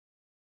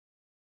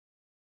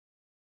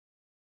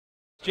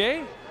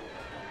Jay,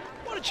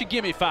 why don't you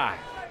give me 5?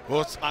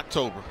 Well, it's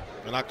October,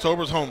 and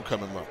October's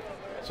homecoming month.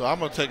 So I'm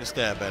going to take a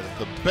stab at it.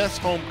 The best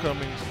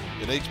homecomings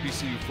in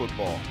HBCU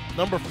football.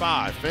 Number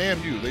 5,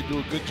 FAMU. They do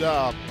a good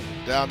job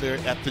down there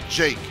at the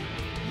Jake.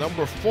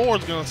 Number 4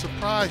 is going to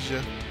surprise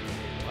you.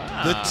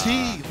 Wow. The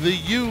T, the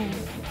U,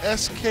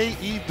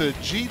 SKE, the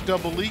GEE,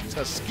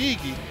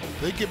 Tuskegee.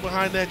 They get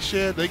behind that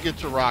shed, they get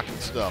to rocking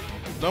stuff.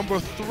 Number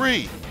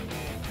 3,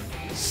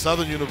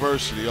 Southern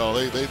University. Oh,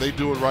 they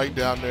do it right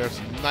down there. It's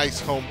a nice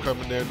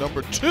homecoming there.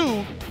 Number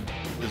 2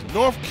 is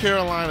North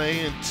Carolina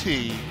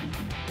A&T.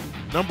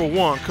 Number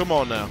 1, come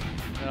on now.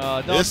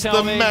 It's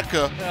the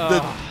Mecca.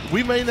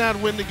 We may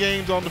not win the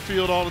games on the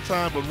field all the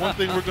time, but one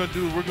thing we're going to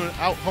do, we're going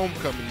to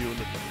out-homecoming you. And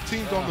the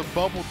teams on the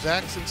bubble,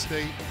 Jackson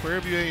State,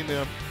 Prairie View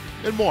A&M,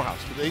 and Morehouse.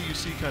 But the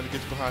AUC kind of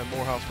gets behind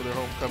Morehouse for their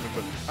homecoming.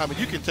 But, I mean,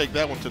 you can take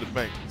that one to the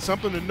bank.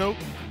 Something to note,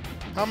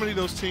 how many of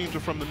those teams are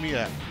from the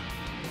MEAC?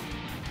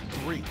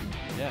 3.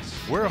 Yes.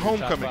 We're a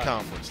homecoming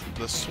conference.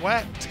 The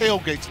SWAT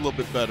tailgate's a little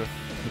bit better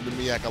than the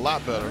MEAC, a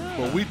lot better.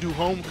 But we do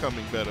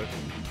homecoming better.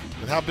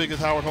 And how big is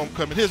Howard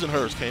homecoming? His and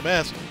hers came.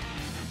 Ask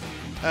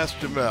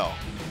Jamel.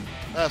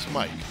 Ask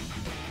Mike.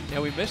 Yeah,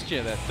 we missed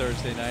you that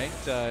Thursday night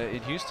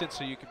in Houston,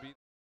 so you could be